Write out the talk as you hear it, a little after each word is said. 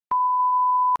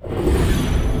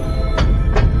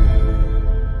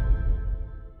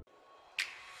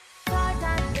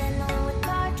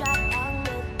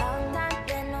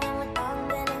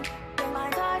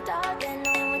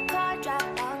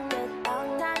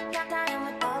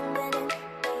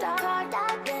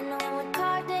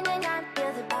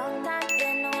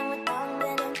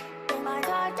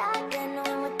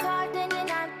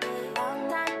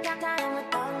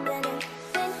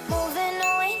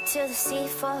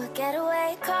for a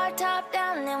getaway. Car top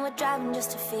down and we're driving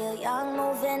just to feel young.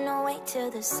 Moving away to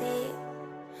the sea,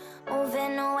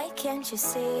 moving away, can't you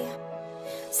see?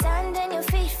 Sand in your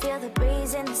feet, feel the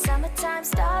breeze in the summertime.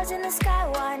 Stars in the sky,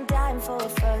 one dime for a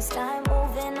first time.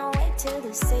 Moving away to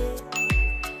the sea,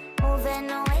 moving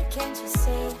away, can't you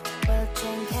see? We'll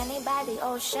drink honey by the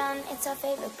ocean, it's our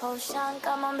favorite potion.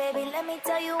 Come on baby, let me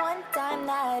tell you one time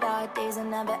that our days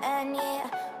will never end, yeah.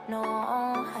 No,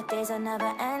 our days will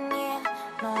never end, yeah.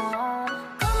 No.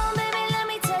 Come on baby, let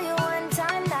me tell you one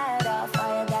time that our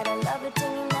fire got a love it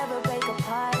till you never break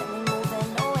apart. And we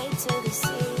moving away to the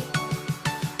sea,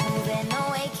 moving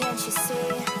away, can't you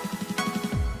see?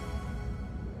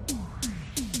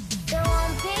 There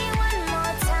won't be one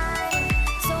more time,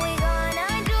 so we gonna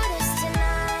do this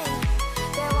tonight.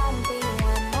 There won't be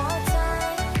one more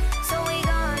time, so we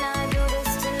gonna do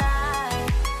this tonight.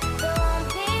 There won't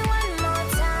be one more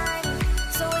time,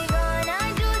 so we gonna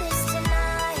do this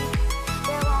tonight.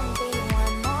 There won't be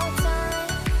one more time,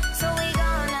 so we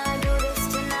gonna do this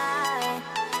tonight.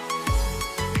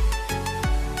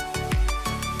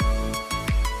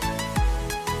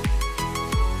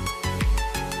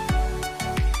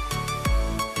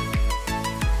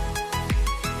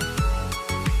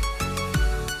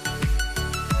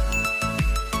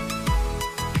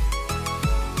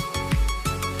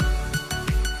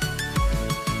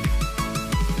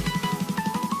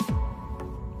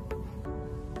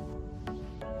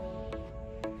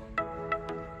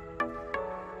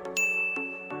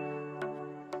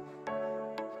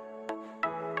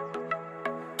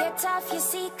 Get off your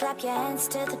seat, clap your hands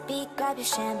to the beat. Grab your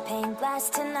champagne glass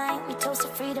tonight. We toast to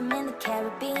freedom in the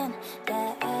Caribbean,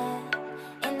 yeah.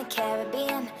 In the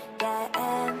Caribbean, yeah.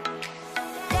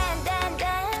 Dan, dan,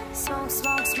 dan, smoke,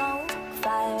 smoke, smoke.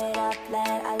 Fire it up,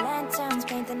 let our lanterns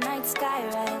paint the night sky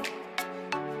red.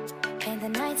 Paint the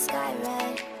night sky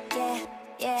red, yeah,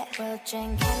 yeah. We'll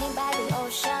drink honey by the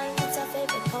ocean, it's our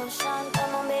favorite potion.